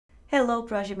Hello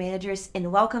project managers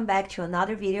and welcome back to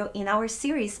another video in our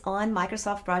series on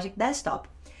Microsoft Project Desktop.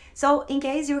 So in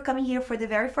case you're coming here for the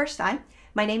very first time,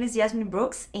 my name is Yasmin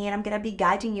Brooks and I'm going to be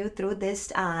guiding you through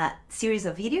this series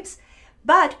of videos.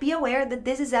 But be aware that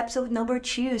this is episode number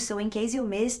 2, so in case you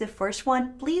missed the first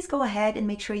one, please go ahead and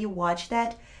make sure you watch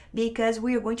that because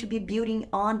we are going to be building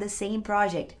on the same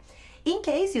project. In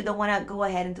case you don't want to go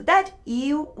ahead and do that,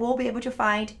 you will be able to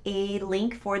find a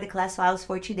link for the class files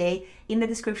for today in the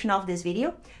description of this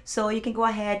video. So you can go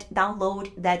ahead,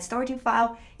 download that starting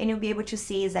file, and you'll be able to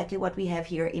see exactly what we have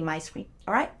here in my screen.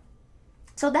 All right?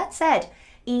 So that said,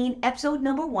 in episode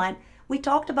number 1, we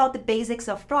talked about the basics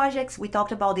of projects. We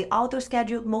talked about the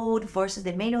auto-scheduled mode versus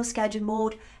the manual scheduled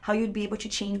mode, how you'd be able to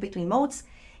change between modes.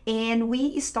 And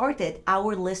we started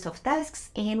our list of tasks,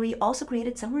 and we also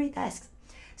created summary tasks.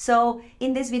 So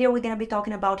in this video, we're going to be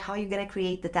talking about how you're going to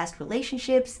create the task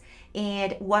relationships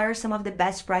and what are some of the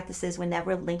best practices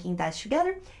whenever linking tasks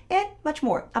together and much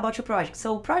more about your project.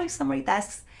 So project summary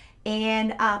tasks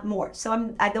and more.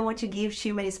 So I don't want to give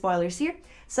too many spoilers here.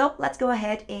 So let's go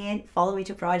ahead and follow me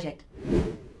to project.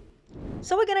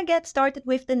 So we're going to get started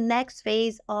with the next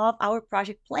phase of our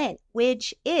project plan,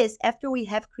 which is after we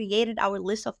have created our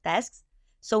list of tasks.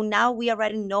 So now we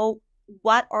already know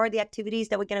what are the activities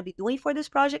that we're going to be doing for this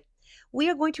project. We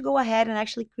are going to go ahead and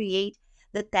actually create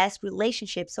the task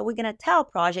relationship. So we're going to tell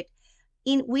project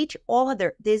in which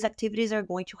order these activities are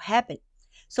going to happen.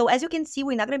 So as you can see,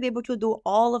 we're not going to be able to do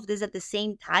all of this at the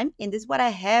same time. And this is what I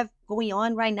have going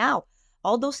on right now.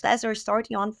 All those tasks are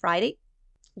starting on Friday,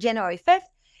 January 5th.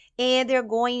 And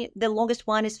the longest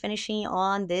one is finishing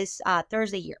on this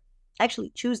Thursday here, actually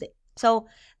Tuesday. So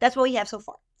that's what we have so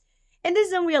far. And this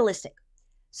is unrealistic.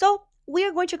 So we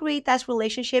are going to create task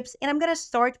relationships, and I'm going to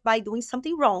start by doing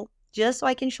something wrong just so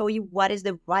I can show you what is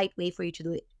the right way for you to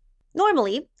do it.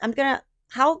 Normally,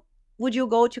 how would you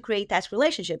go to create task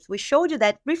relationships? We showed you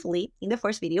that briefly in the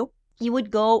first video. You would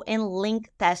go and link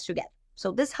tasks together.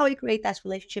 So this is how you create task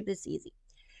relationships. It's easy.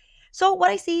 So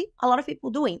what I see a lot of people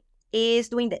doing is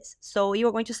doing this. So you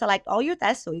are going to select all your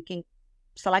tasks. So you can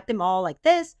select them all like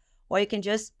this, or you can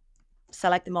just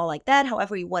select them all like that,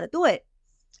 however you want to do it.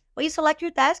 But you select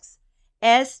your tasks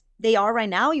as they are right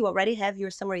now. You already have your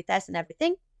summary tasks and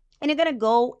everything. And you're going to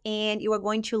go and you are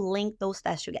going to link those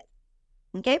tasks together.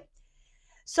 Okay?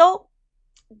 So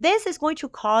this is going to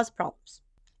cause problems.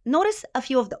 Notice a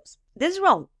few of those. This is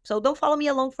wrong. So don't follow me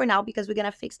along for now because we're going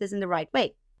to fix this in the right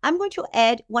way. I'm going to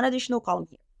add one additional column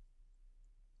here.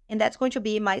 And that's going to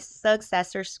be my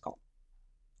successors column.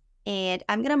 And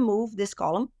I'm going to move this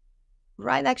column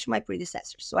right next to my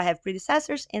predecessors. So I have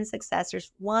predecessors and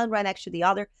successors, one right next to the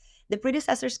other. The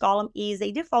predecessors column is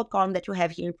a default column that you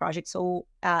have here in project. So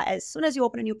as soon as you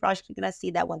open a new project, you're going to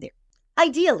see that one there.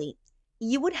 Ideally,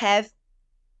 you would have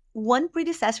one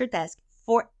predecessor task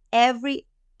for every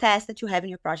task that you have in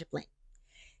your project plan.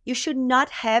 You should not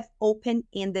have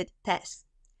open-ended tasks.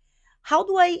 How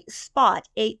do I spot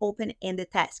a open-ended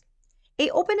task? A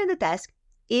open-ended task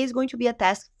is going to be a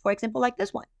task, for example, like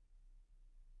this one.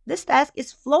 This task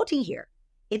is floating here.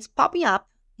 It's popping up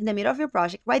in the middle of your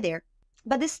project right there.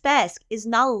 But this task is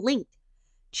not linked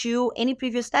to any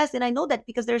previous task. And I know that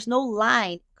because there's no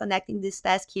line connecting this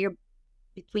task here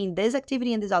between this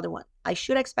activity and this other one. I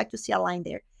should expect to see a line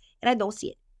there. And I don't see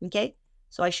it. Okay?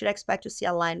 So I should expect to see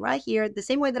a line right here. The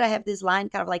same way that I have this line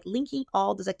kind of like linking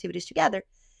all those activities together,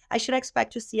 I should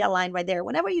expect to see a line right there.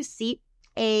 Whenever you see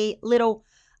a little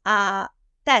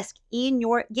task in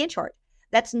your Gantt chart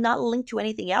that's not linked to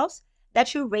anything else, that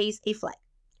should raise a flag.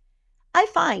 I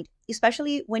find,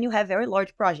 especially when you have very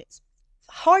large projects, it's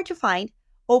hard to find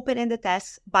open-ended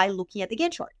tasks by looking at the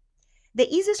Gantt chart.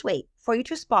 The easiest way for you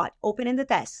to spot open-ended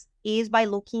tasks is by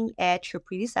looking at your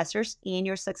predecessors and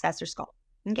your successors column.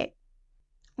 Okay.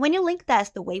 When you link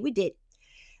tasks the way we did,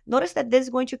 notice that this is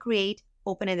going to create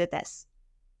open-ended tasks.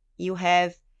 You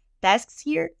have tasks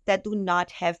here that do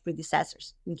not have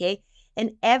predecessors. Okay.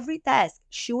 And every task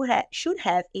should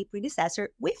have a predecessor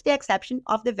with the exception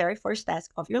of the very first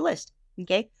task of your list,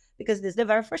 okay? Because this is the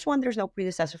very first one, there's no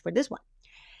predecessor for this one.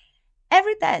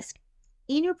 Every task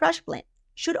in your project plan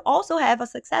should also have a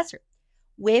successor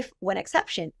with one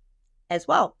exception as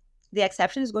well. The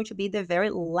exception is going to be the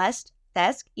very last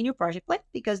task in your project plan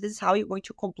because this is how you're going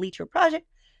to complete your project.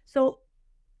 So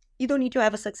you don't need to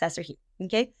have a successor here,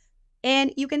 okay?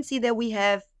 And you can see that we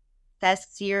have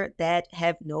tasks here that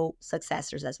have no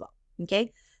successors as well,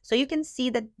 okay? So you can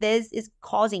see that this is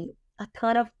causing a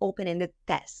ton of open-ended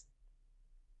tasks.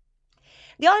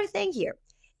 The other thing here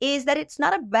is that it's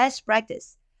not a best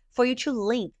practice for you to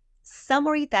link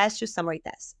summary tasks to summary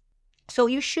tasks. So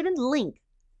you shouldn't link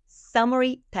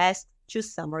summary tasks to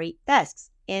summary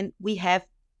tasks. and we have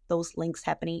those links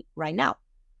happening right now.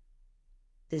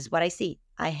 This is what I see.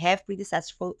 I have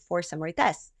predecessors for summary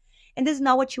tests. And this is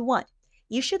not what you want.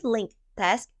 You should link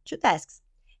task to tasks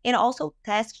and also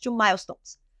tasks to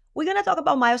milestones. We're going to talk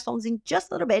about milestones in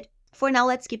just a little bit. For now,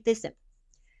 let's keep this simple.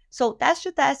 So task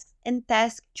to tasks and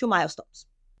task to milestones.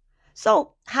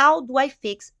 So how do I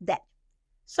fix that?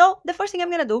 So the first thing I'm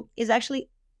going to do is actually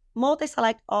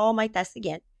multi-select all my tests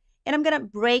again. And I'm going to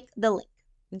break the link.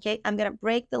 Okay, I'm going to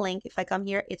break the link. If I come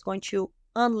here, it's going to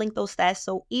unlink those tests.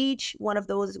 So each one of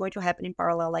those is going to happen in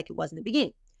parallel like it was in the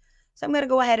beginning. So I'm going to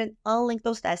go ahead and unlink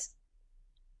those tests.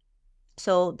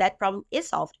 So that problem is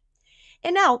solved.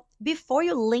 And now, before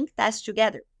you link tests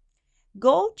together,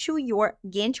 go to your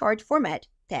Gantt chart format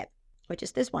tab, which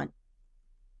is this one.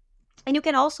 And you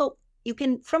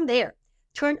can from there,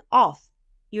 turn off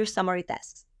your summary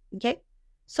tasks, okay?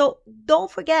 So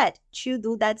don't forget to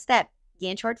do that step,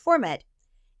 Gantt chart format.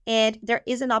 And there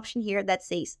is an option here that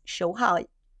says show hide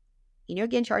in your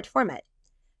Gantt chart format.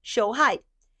 Show hide.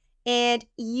 And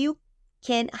you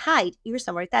can hide your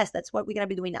summary test. That's what we're going to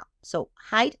be doing now. So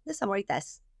hide the summary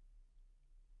test.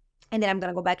 And then I'm going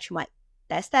to go back to my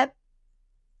test tab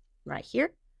right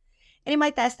here. And in my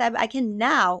test tab, I can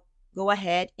now go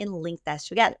ahead and link tests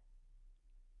together.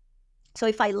 So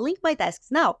if I link my tasks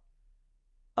now,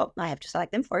 oh, I have to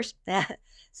select them first.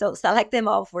 So select them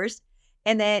all first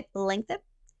and then link them.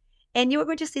 And you are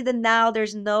going to see that now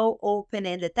there's no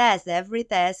open-ended test. Every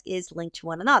task is linked to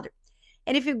one another.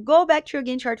 And if you go back to your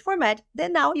Gantt chart format,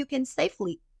 then now you can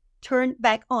safely turn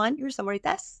back on your summary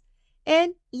tests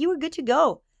and you are good to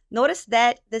go. Notice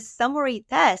that the summary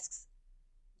tasks,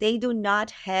 they do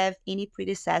not have any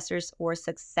predecessors or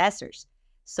successors.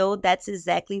 So that's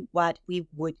exactly what we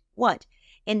would want.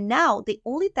 And now the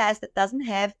only task that doesn't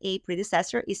have a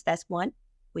predecessor is task 1,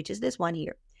 which is this one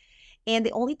here. And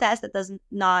the only task that does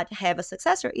not have a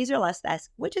successor is your last task,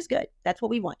 which is good. That's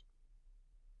what we want.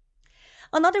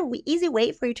 Another easy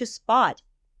way for you to spot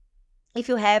if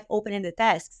you have open-ended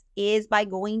tasks is by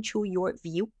going to your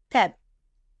View tab.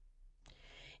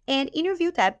 And in your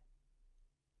View tab,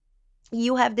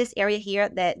 you have this area here,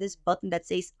 this button that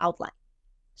says Outline.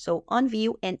 So on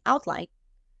View and Outline,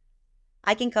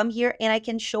 I can come here and I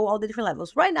can show all the different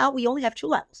levels. Right now, we only have 2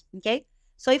 levels, okay?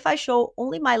 So if I show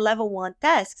only my level 1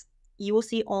 tasks, you will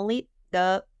see only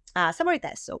the summary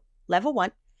test. So level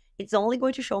 1, it's only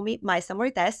going to show me my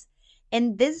summary test.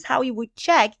 And this is how you would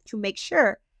check to make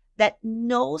sure that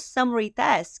no summary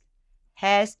task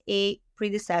has a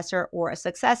predecessor or a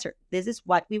successor. This is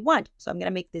what we want. So I'm going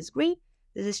to make this green.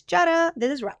 This is chata.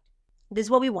 This is right. This is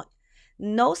what we want.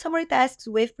 No summary tasks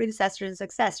with predecessors and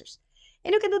successors.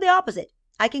 And you can do the opposite.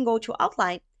 I can go to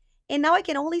Outline. And now I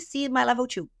can only see my level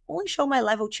 2. Only show my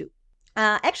level 2.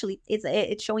 Actually,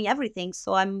 it's showing everything.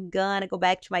 So I'm going to go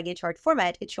back to my Gantt chart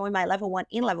format. It's showing my level 1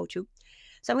 and level 2.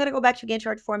 So I'm going to go back to Gantt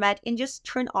chart format and just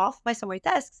turn off my summary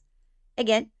tasks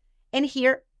again. And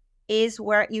here is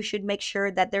where you should make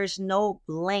sure that there's no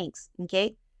blanks,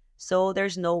 okay? So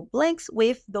there's no blanks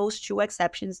with those 2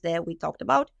 exceptions that we talked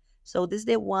about. So this is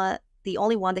the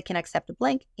only one that can accept a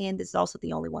blank. And this is also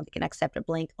the only one that can accept a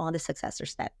blank on the successor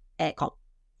step column.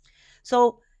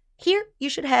 So here, you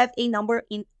should have a number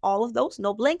in all of those,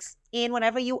 no blanks. And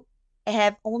whenever you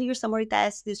have only your summary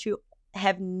tests, this should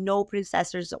have no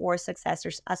predecessors or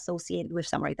successors associated with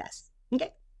summary tests, okay?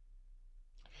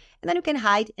 And then you can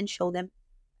hide and show them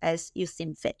as you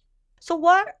seem fit. So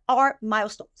what are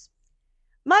milestones?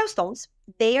 Milestones,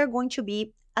 they are going to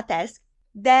be a task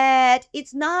that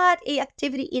it's not an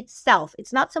activity itself.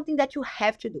 It's not something that you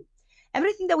have to do.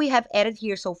 Everything that we have added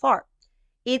here so far,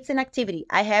 it's an activity.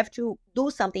 I have to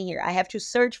do something here. I have to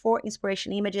search for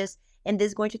inspiration images, and this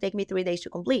is going to take me 3 days to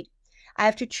complete. I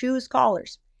have to choose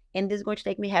colors, and this is going to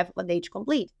take me half of a day to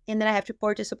complete. And then I have to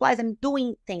purchase supplies. I'm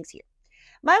doing things here.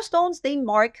 Milestones, they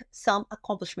mark some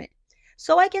accomplishment.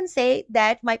 So I can say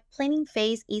that my planning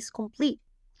phase is complete.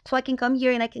 So I can come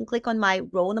here and I can click on my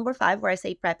row number 5 where I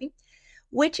say prepping,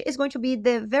 which is going to be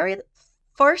the very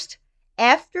first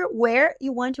after where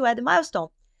you want to add the milestone.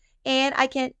 And I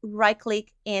can right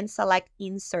click and select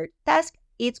insert task.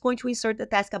 It's going to insert the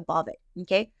task above it,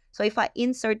 okay? So if I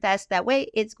insert task that way,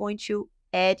 it's going to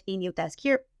add a new task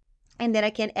here. And then I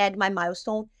can add my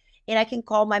milestone, and I can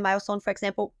call my milestone, for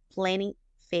example, planning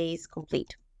phase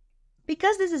complete.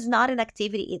 Because this is not an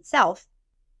activity itself,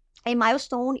 a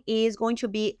milestone is going to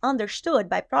be understood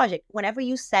by project whenever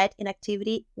you set an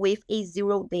activity with a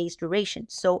 0 days duration.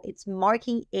 So it's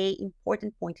marking an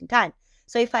important point in time.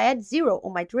 So if I add 0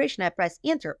 on my duration, I press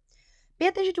enter. Pay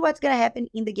attention to what's going to happen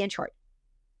in the Gantt chart.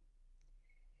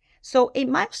 So a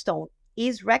milestone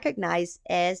is recognized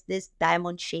as this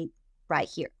diamond shape right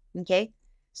here, okay?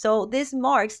 So this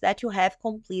marks that you have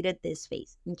completed this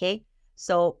phase, okay?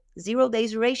 So 0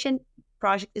 days duration,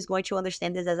 project is going to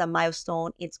understand this as a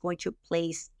milestone. It's going to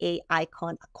place a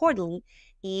icon accordingly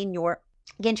in your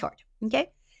Gantt chart,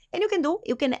 okay? And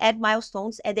you can add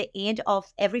milestones at the end of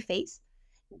every phase.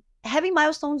 Having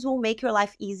milestones will make your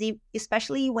life easy,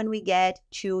 especially when we get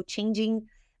to changing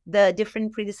the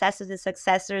different predecessors and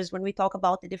successors, when we talk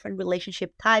about the different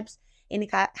relationship types and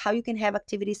how you can have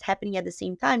activities happening at the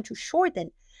same time to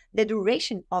shorten the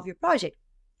duration of your project.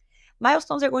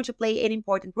 Milestones are going to play an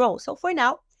important role. So for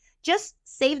now, just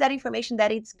save that information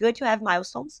that it's good to have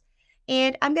milestones.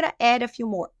 And I'm going to add a few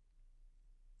more.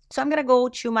 So I'm going to go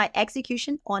to my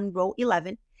execution on row 11.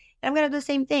 And I'm going to do the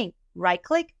same thing. Right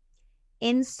click,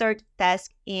 insert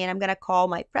task, and I'm going to call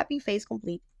my prepping phase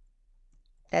complete.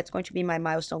 That's going to be my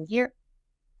milestone here.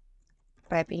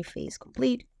 Prepping phase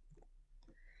complete.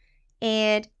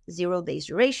 And 0 days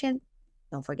duration.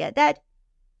 Don't forget that.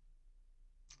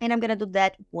 And I'm going to do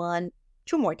that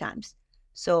 2 more times.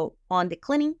 So on the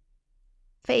cleaning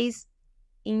phase,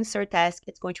 insert task,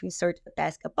 it's going to insert a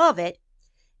task above it.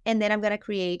 And then I'm going to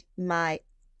create my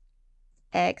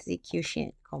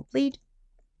execution complete.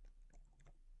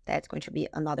 That's going to be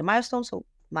another milestone. So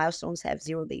milestones have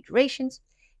 0 day durations.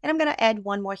 And I'm going to add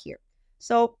one more here.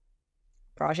 So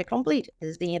project complete.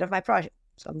 This is the end of my project.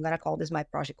 So I'm going to call this my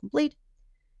project complete.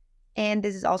 And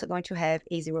this is also going to have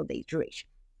a 0 day duration.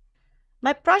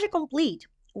 My project complete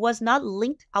was not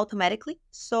linked automatically.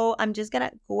 So I'm just going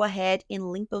to go ahead and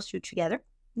link those two together.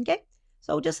 Okay.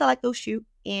 So just select those two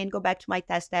and go back to my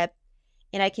task tab.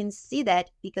 And I can see that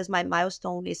because my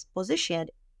milestone is positioned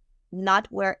not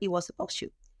where it was supposed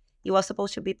to. It was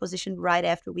supposed to be positioned right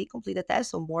after we complete the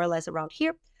test, so more or less around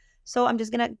here. So I'm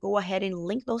just going to go ahead and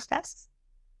link those tasks.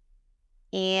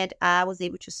 And I was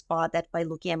able to spot that by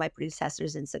looking at my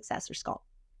predecessors and successors column.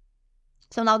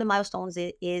 So now the milestones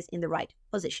is in the right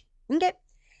position. Okay.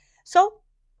 So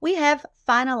we have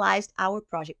finalized our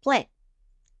project plan.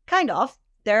 Kind of.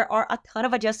 There are a ton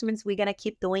of adjustments we're going to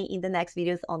keep doing in the next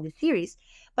videos on this series.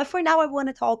 But for now, I want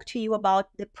to talk to you about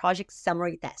the project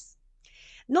summary test.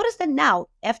 Notice that now,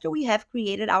 after we have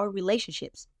created our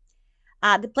relationships,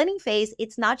 the planning phase,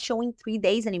 it's not showing 3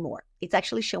 days anymore. It's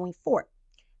actually showing 4.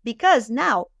 Because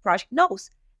now project knows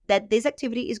that this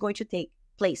activity is going to take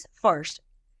place first.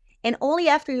 And only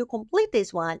after you complete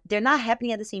this one, they're not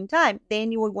happening at the same time,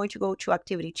 then you are going to go to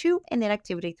activity 2 and then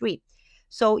activity 3.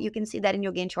 So you can see that in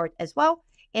your Gantt chart as well.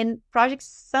 And project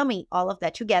summing all of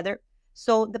that together.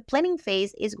 So the planning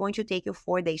phase is going to take you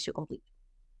 4 days to complete.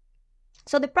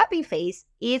 So the prepping phase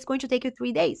is going to take you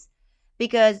 3 days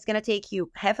because it's going to take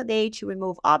you half a day to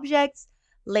remove objects,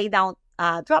 lay down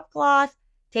drop cloth,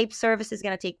 tape surface is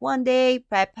going to take 1 day,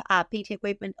 prep painting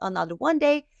equipment another 1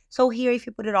 day. So here, if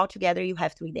you put it all together, you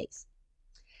have 3 days.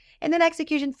 And then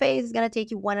execution phase is going to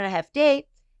take you 1.5 days,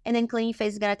 and then cleaning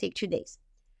phase is going to take 2 days.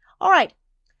 All right.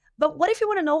 But what if you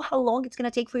want to know how long it's going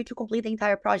to take for you to complete the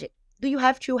entire project? Do you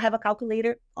have to have a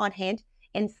calculator on hand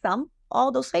and sum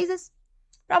all those phases?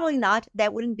 Probably not.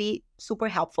 That wouldn't be super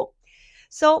helpful.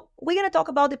 So we're going to talk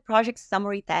about the project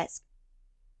summary task.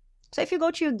 So if you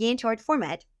go to your Gantt chart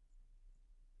format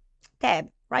tab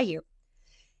right here,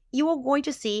 you are going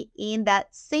to see in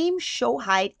that same show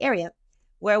hide area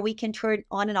where we can turn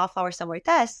on and off our summary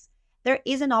tasks, there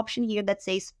is an option here that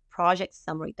says project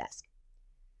summary task.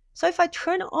 So if I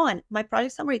turn on my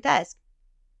project summary task,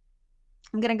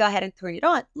 I'm going to go ahead and turn it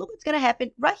on. Look what's going to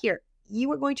happen right here. You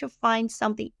are going to find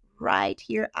something right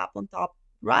here up on top,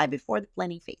 right before the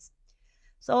planning phase.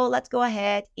 So let's go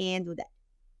ahead and do that.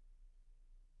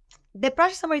 The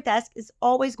project summary task is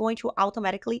always going to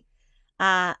automatically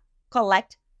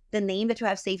collect the name that you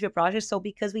have saved your project. So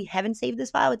because we haven't saved this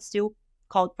file, it's still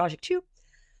called project 2.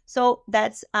 So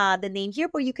that's the name here,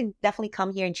 but you can definitely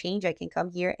come here and change. I can come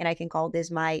here and I can call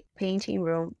this my painting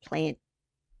room plan.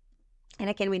 And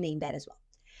I can rename that as well.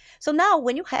 So now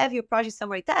when you have your project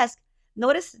summary task,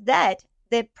 notice that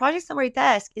the project summary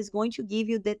task is going to give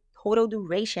you the total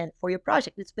duration for your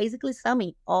project. It's basically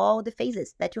summing all the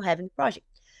phases that you have in the project.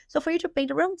 So for you to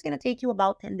paint a room, it's going to take you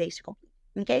about 10 days to complete.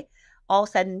 Okay, all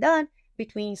said and done,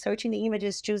 between searching the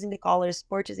images, choosing the colors,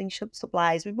 purchasing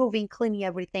supplies, removing, cleaning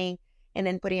everything, and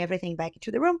then putting everything back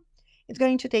into the room, it's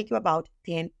going to take you about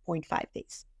 10.5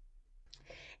 days.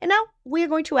 And now we're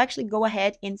going to actually go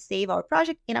ahead and save our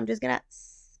project. And I'm just going to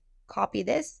copy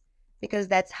this because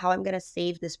that's how I'm going to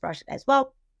save this project as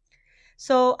well.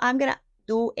 So I'm going to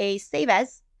do a save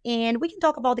as, and we can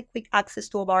talk about the quick access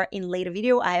toolbar in later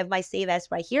video. I have my save as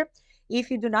right here.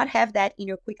 If you do not have that in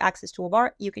your quick access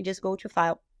toolbar, you can just go to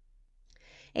file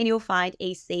and you'll find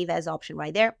a save as option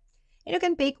right there. And you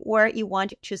can pick where you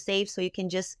want to save. So you can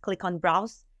just click on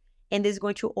browse, and this is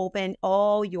going to open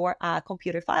all your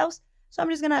computer files. So I'm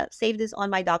just going to save this on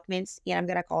my documents, and I'm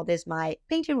going to call this my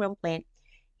painting room plan.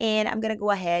 And I'm going to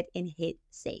go ahead and hit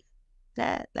save.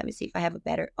 Let me see if I have a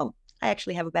better, oh, I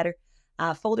actually have a better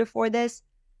folder for this.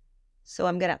 So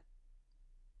I'm going to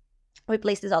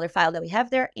replace this other file that we have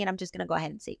there, and I'm just going to go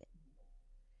ahead and save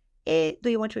it. Do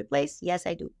you want to replace? Yes,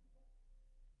 I do.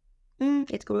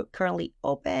 It's currently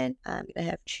open. I'm going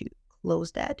to have to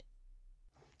close that.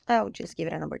 I'll just give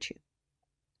it a number 2.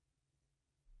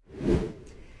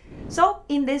 So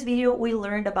in this video, we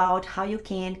learned about how you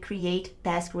can create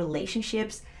task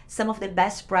relationships, some of the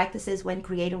best practices when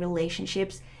creating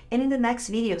relationships. And in the next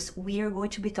videos, we are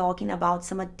going to be talking about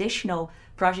some additional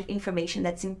project information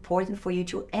that's important for you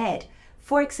to add.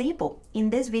 For example,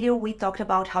 in this video, we talked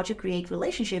about how to create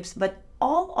relationships, but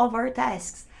all of our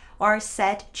tasks are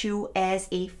set to as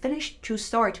a finish to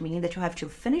start, meaning that you have to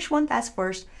finish one task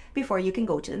first before you can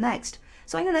go to the next.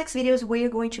 So in the next videos, we're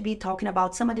going to be talking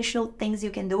about some additional things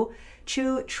you can do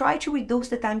to try to reduce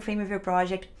the time frame of your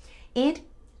project. And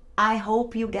I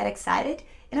hope you get excited,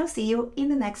 and I'll see you in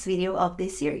the next video of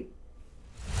this series.